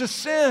bondage to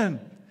sin.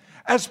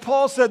 As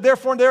Paul said,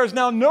 therefore, there is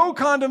now no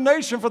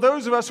condemnation for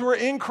those of us who are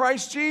in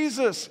Christ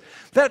Jesus.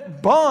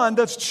 That bond,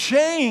 those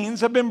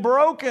chains have been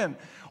broken.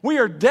 We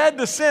are dead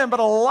to sin, but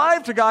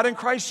alive to God in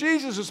Christ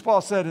Jesus, as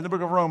Paul said in the book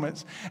of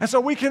Romans. And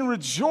so we can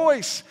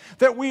rejoice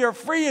that we are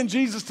free in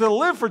Jesus to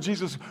live for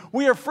Jesus.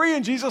 We are free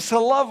in Jesus to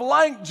love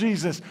like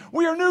Jesus.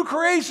 We are new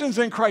creations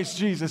in Christ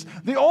Jesus.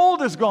 The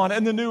old is gone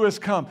and the new has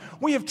come.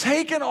 We have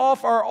taken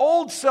off our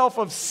old self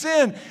of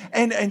sin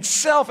and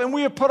self, and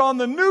we have put on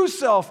the new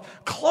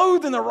self,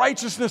 clothed in the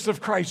righteousness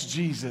of Christ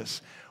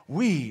Jesus.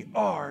 We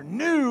are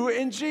new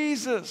in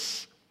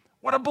Jesus.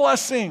 What a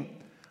blessing.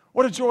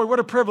 What a joy, what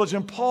a privilege.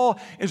 And Paul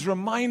is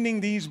reminding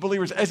these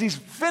believers as he's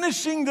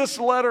finishing this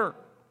letter,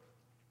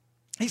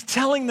 he's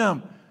telling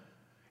them,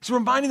 he's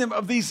reminding them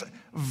of these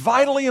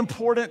vitally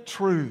important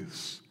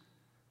truths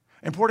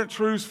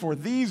for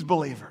these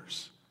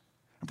believers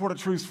Important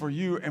truths for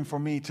you and for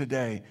me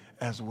today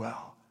as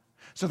well.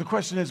 So the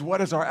question is,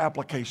 what is our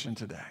application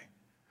today?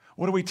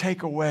 What do we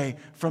take away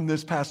from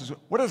this passage?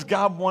 What does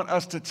God want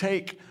us to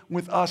take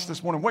with us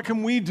this morning? What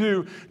can we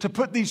do to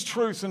put these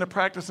truths into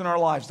practice in our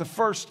lives? The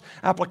first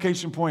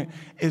application point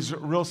is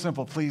real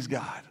simple. Please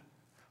God.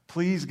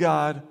 Please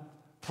God.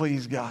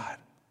 Please God.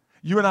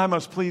 You and I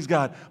must please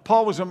God.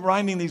 Paul was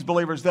reminding these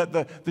believers that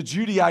the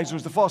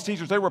Judaizers, the false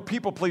teachers, they were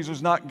people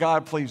pleasers, not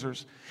God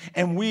pleasers.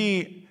 And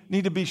we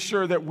need to be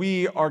sure that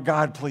we are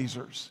God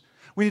pleasers.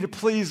 We need to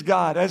please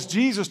God. As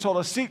Jesus told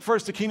us, seek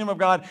first the kingdom of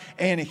God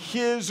and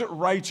His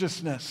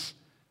righteousness,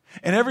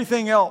 and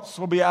everything else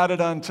will be added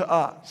unto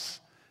us.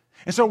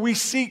 And so we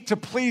seek to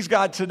please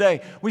God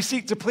today. We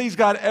seek to please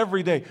God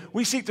every day.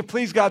 We seek to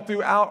please God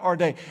throughout our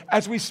day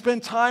as we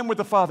spend time with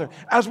the Father,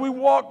 as we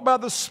walk by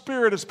the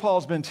Spirit, as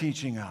Paul's been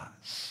teaching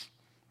us.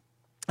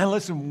 And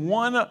listen,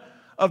 one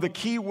of the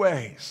key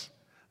ways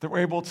that we're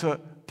able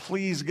to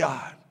please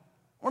God,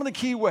 one of the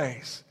key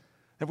ways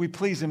that we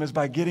please Him is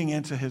by getting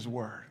into His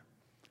Word.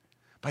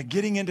 By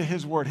getting into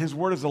His Word. His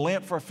Word is a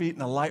lamp for our feet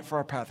and a light for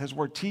our path. His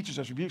Word teaches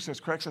us, rebukes us,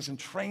 corrects us, and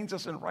trains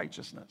us in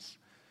righteousness.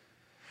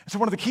 So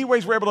one of the key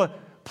ways we're able to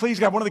please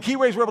God, one of the key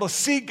ways we're able to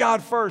seek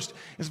God first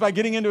is by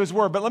getting into His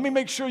Word. But let me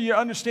make sure you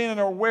understand and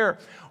are aware.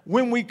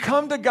 When we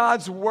come to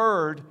God's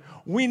Word,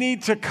 we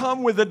need to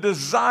come with a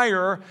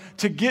desire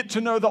to get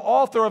to know the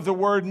author of the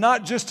Word,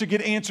 not just to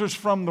get answers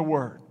from the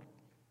Word.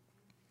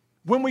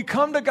 When we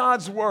come to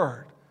God's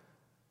Word,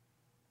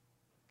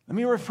 let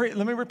me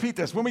repeat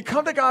this. When we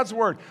come to God's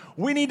Word,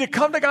 we need to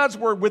come to God's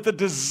Word with a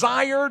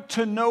desire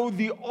to know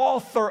the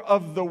author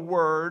of the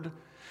Word,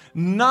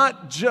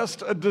 not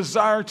just a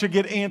desire to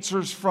get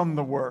answers from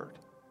the Word.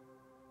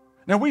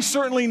 Now, we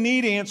certainly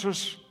need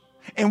answers,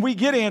 and we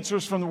get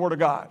answers from the Word of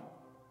God.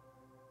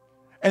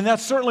 And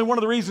that's certainly one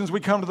of the reasons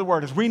we come to the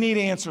Word, is we need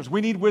answers.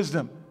 We need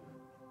wisdom.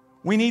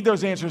 We need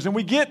those answers, and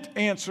we get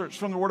answers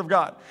from the Word of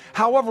God.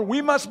 However,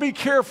 we must be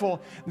careful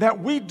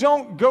that we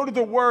don't go to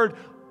the Word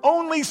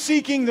only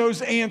seeking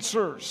those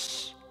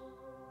answers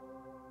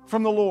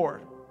from the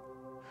Lord,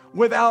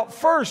 without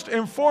first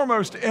and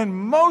foremost and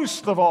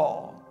most of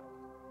all,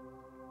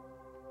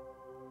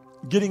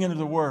 getting into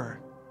the Word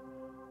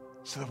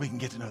so that we can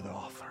get to know the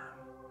author.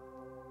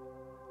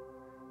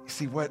 You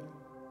see, what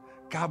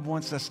God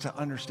wants us to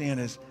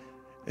understand is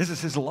this is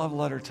His love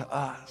letter to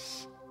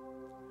us.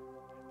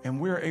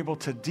 And we're able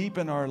to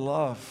deepen our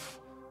love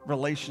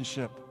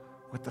relationship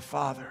with the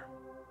Father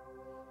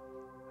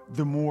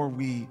the more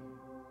we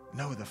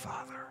know the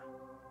Father,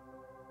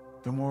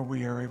 the more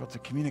we are able to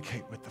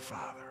communicate with the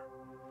Father.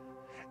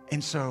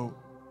 And so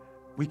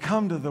we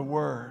come to the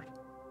Word,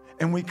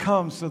 and we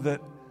come so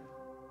that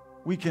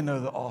we can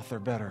know the author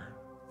better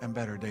and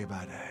better day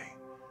by day.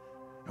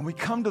 And we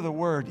come to the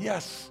Word,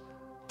 yes,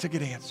 to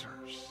get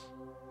answers.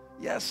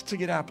 Yes, to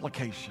get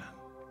application.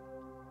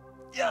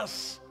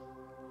 Yes,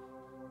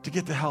 to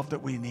get the help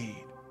that we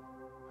need.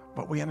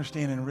 But we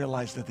understand and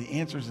realize that the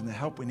answers and the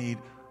help we need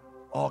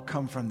all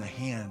come from the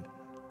hand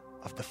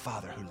of the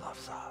Father who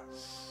loves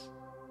us.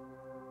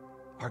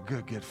 Our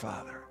good, good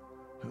Father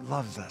who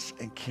loves us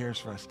and cares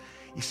for us.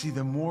 You see,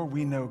 the more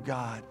we know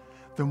God,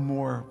 the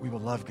more we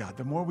will love God.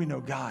 The more we know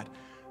God,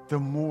 the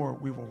more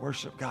we will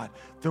worship God.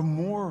 The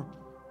more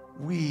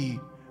we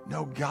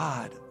know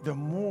God, the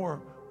more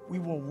we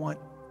will want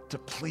to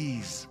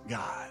please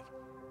God.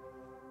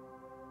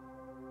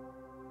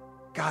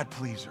 God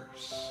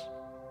pleasers.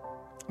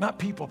 Not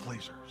people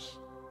pleasers.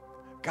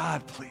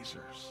 God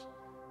pleasers.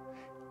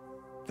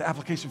 The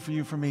application for you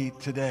and for me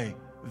today,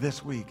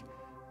 this week,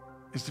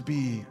 is to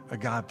be a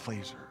God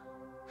pleaser.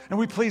 And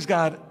we please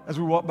God as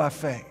we walk by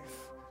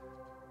faith.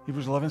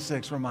 Hebrews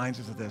 11:6 reminds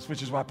us of this,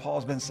 which is why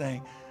Paul's been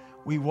saying,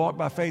 we walk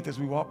by faith as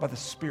we walk by the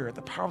Spirit,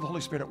 the power of the Holy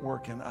Spirit at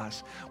work in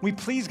us. We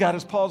please God,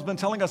 as Paul's been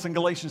telling us in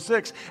Galatians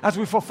 6, as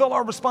we fulfill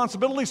our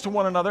responsibilities to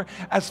one another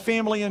as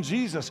family in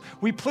Jesus.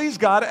 We please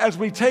God as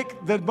we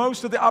take the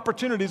most of the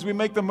opportunities, we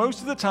make the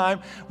most of the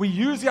time, we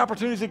use the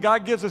opportunities that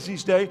God gives us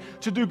each day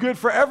to do good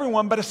for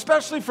everyone, but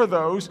especially for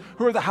those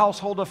who are the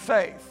household of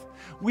faith.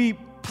 We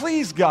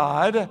please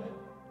God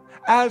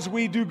as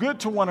we do good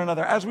to one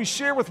another, as we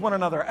share with one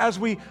another, as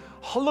we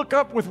look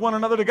up with one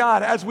another to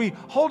God, as we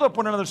hold up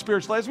one another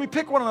spiritually, as we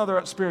pick one another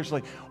up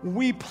spiritually.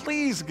 We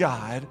please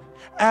God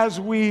as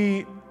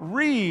we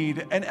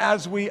read and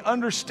as we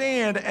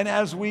understand and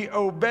as we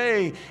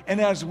obey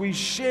and as we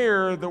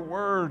share the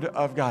Word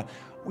of God.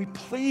 We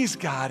please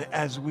God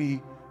as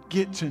we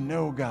get to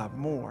know God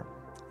more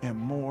and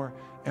more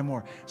and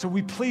more. So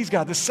we please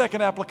God. The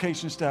second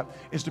application step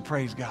is to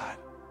praise God.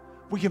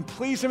 We can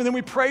please Him, and then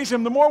we praise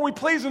Him. The more we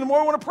please Him, the more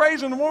we want to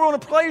praise Him. The more we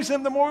want to praise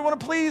Him, the more we want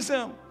to please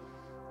Him.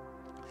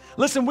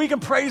 Listen, we can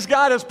praise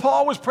God as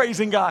Paul was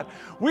praising God.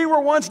 We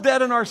were once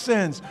dead in our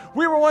sins.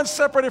 We were once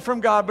separated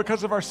from God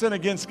because of our sin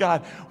against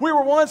God. We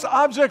were once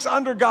objects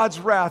under God's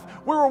wrath.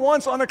 We were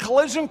once on a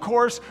collision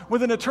course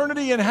with an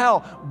eternity in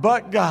hell.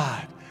 But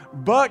God,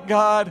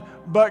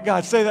 but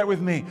God. Say that with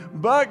me.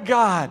 But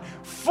God,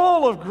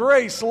 full of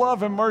grace,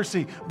 love, and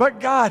mercy. But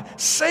God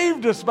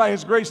saved us by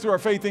His grace through our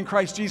faith in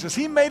Christ Jesus.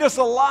 He made us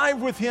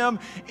alive with Him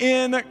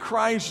in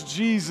Christ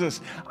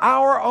Jesus.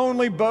 Our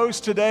only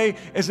boast today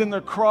is in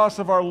the cross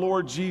of our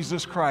Lord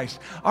Jesus Christ.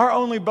 Our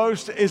only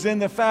boast is in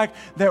the fact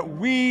that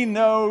we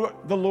know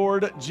the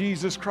Lord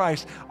Jesus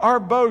Christ. Our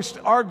boast,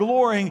 our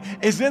glorying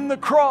is in the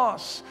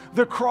cross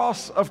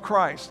of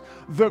Christ.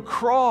 The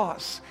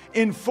cross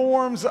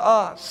informs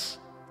us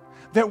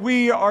that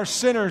we are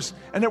sinners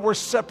and that we're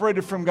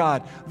separated from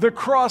God. The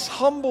cross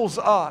humbles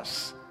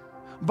us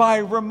by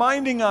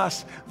reminding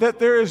us that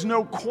there is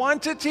no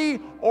quantity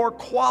or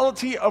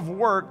quality of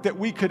work that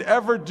we could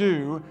ever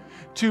do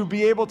to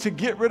be able to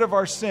get rid of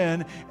our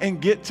sin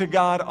and get to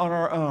God on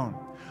our own.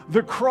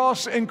 The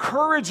cross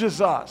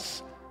encourages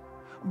us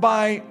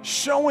by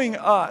showing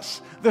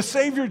us the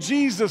Savior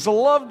Jesus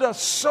loved us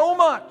so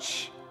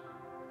much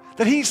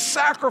that He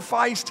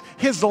sacrificed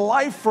His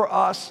life for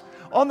us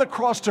on the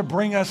cross to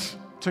bring us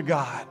to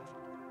God.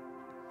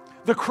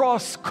 The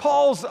cross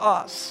calls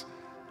us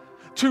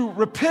to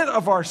repent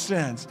of our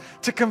sins,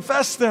 to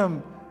confess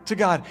them to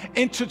God,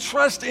 and to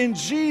trust in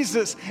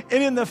Jesus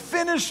and in the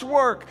finished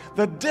work,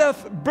 the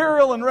death,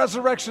 burial, and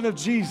resurrection of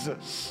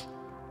Jesus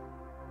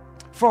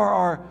for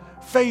our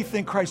faith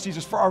in Christ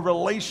Jesus, for our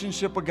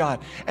relationship with God.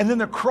 And then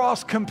the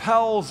cross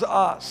compels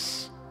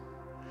us.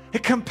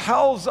 It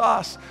compels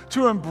us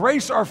to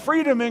embrace our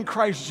freedom in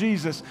Christ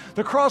Jesus.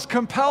 The cross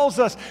compels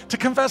us to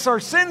confess our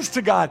sins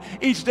to God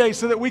each day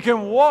so that we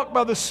can walk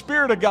by the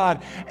Spirit of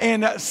God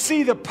and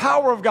see the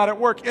power of God at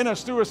work in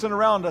us, through us, and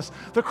around us.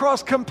 The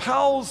cross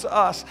compels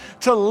us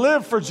to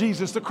live for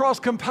Jesus. The cross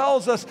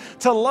compels us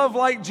to love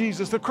like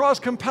Jesus. The cross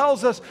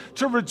compels us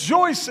to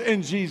rejoice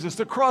in Jesus.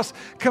 The cross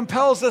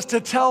compels us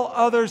to tell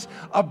others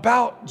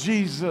about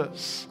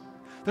Jesus.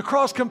 The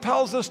cross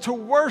compels us to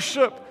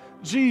worship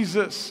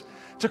Jesus,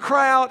 to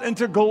cry out and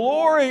to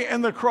glory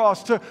in the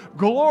cross, to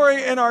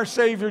glory in our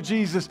Savior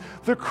Jesus.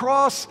 The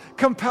cross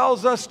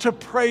compels us to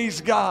praise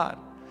God.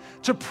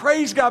 To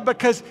praise God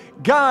because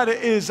God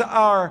is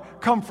our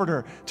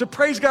comforter. To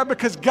praise God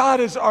because God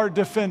is our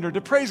defender.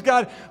 To praise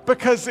God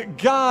because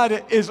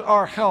God is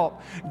our help.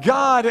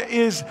 God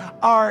is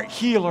our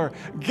healer.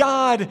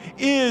 God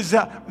is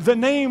the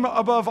name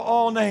above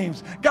all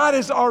names. God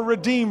is our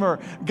redeemer.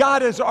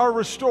 God is our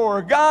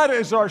restorer. God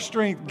is our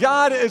strength.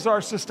 God is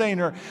our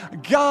sustainer.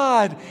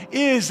 God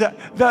is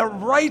the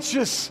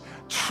righteous,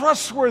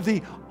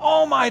 trustworthy,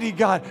 almighty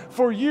God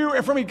for you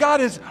and for me.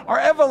 God is our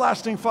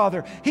everlasting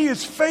Father. He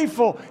is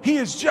faithful. He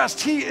is just.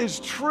 He is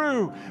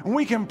true. And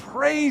we can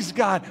praise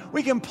God.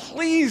 We can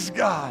please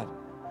God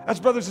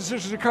as brothers and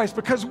sisters in Christ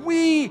because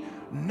we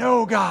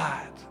know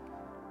God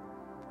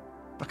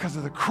because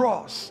of the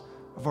cross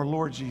of our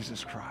Lord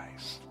Jesus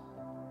Christ.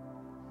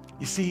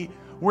 You see,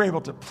 we're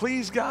able to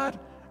please God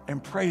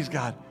and praise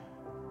God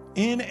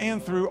in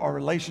and through our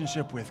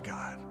relationship with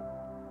God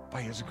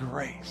by His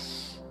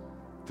grace,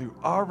 through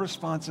our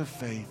responsive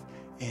faith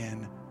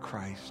in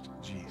Christ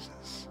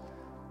Jesus.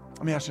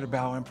 Let me ask you to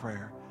bow in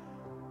prayer.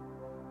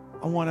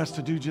 I want us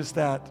to do just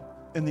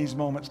that in these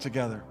moments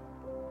together.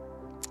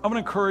 I'm going to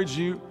encourage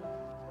you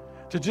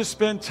to just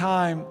spend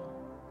time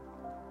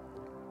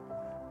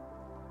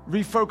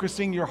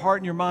refocusing your heart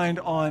and your mind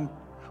on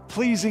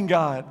pleasing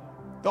God.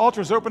 The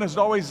altar is open as it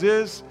always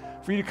is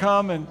for you to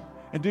come and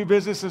do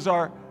business as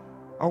our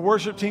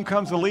worship team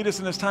comes to lead us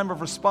in this time of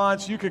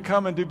response. You could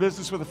come and do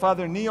business with the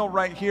Father. Kneel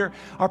right here.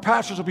 Our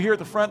pastors will be here at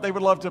the front. They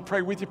would love to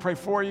pray with you, pray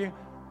for you.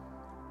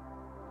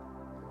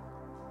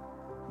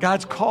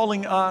 God's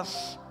calling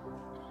us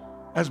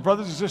as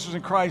brothers and sisters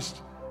in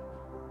Christ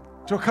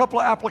to a couple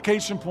of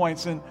application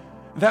points, and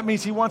that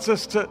means He wants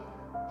us to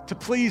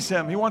please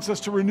Him. He wants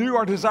us to renew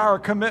our desire, our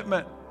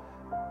commitment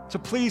to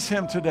please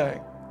Him today,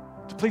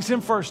 to please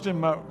Him first and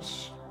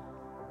most.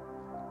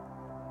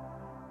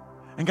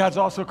 And God's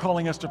also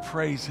calling us to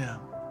praise Him,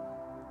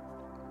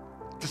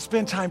 to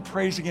spend time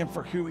praising Him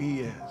for who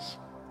He is,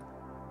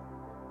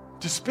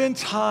 to spend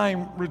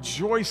time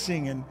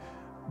rejoicing and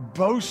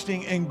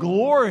boasting and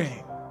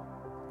glorying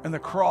in the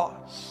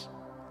cross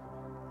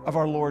of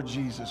our Lord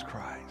Jesus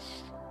Christ.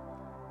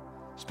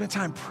 Spend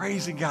time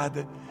praising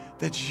God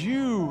that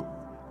you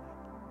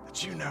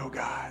know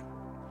God,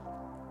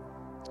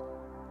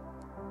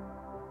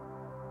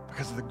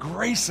 because of the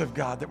grace of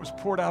God that was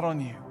poured out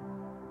on you,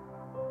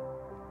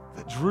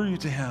 that drew you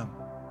to Him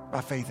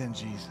by faith in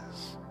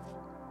Jesus.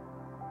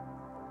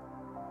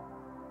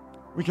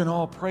 We can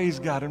all praise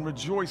God and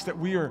rejoice that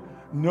we are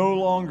no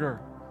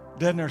longer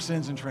dead in our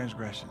sins and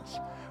transgressions.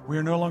 We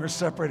are no longer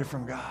separated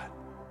from God.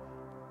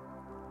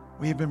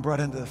 We have been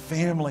brought into the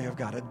family of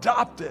God,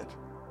 adopted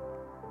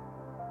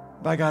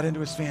by God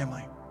into His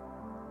family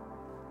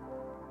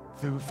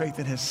through faith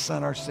in His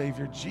Son, our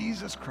Savior,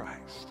 Jesus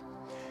Christ.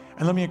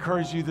 And let me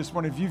encourage you this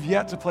morning, if you've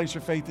yet to place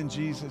your faith in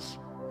Jesus,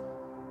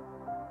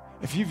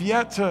 if you've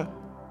yet to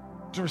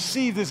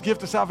receive this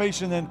gift of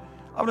salvation, then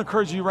I would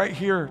encourage you right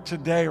here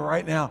today,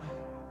 right now,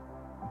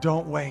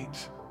 don't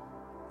wait.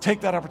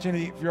 Take that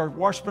opportunity. If you're a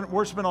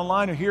worshiping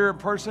online or here in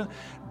person,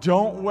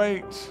 don't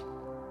wait.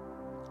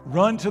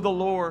 Run to the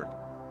Lord.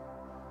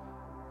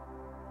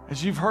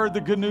 As you've heard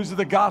the good news of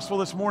the gospel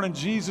this morning,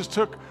 Jesus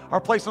took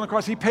our place on the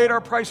cross. He paid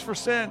our price for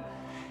sin.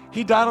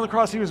 He died on the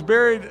cross. He was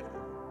buried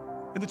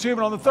in the tomb.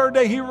 And on the third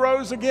day, he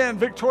rose again,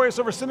 victorious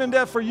over sin and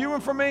death for you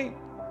and for me.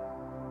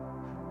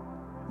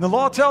 And the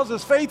law tells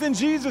us faith in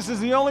Jesus is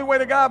the only way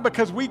to God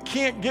because we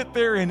can't get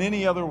there in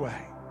any other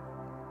way.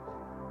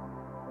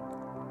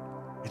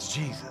 It's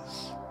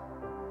Jesus.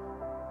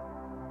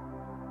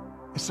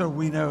 And so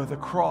we know the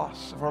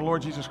cross of our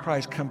Lord Jesus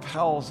Christ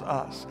compels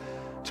us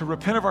to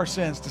repent of our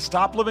sins, to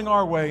stop living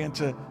our way, and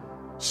to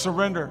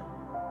surrender,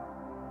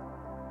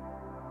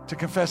 to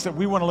confess that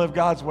we want to live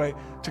God's way,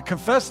 to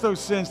confess those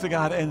sins to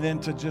God, and then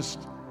to just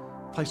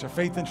place our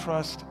faith and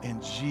trust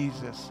in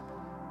Jesus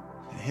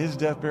and his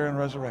death, burial, and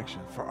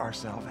resurrection for our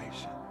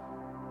salvation.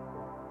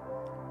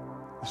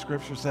 The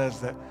scripture says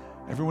that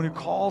everyone who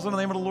calls on the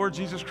name of the Lord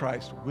Jesus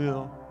Christ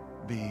will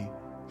be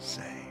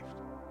saved.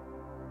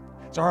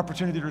 It's our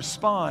opportunity to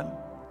respond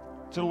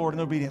to the Lord in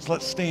obedience.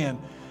 Let's stand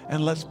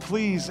and let's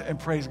please and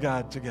praise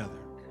God together.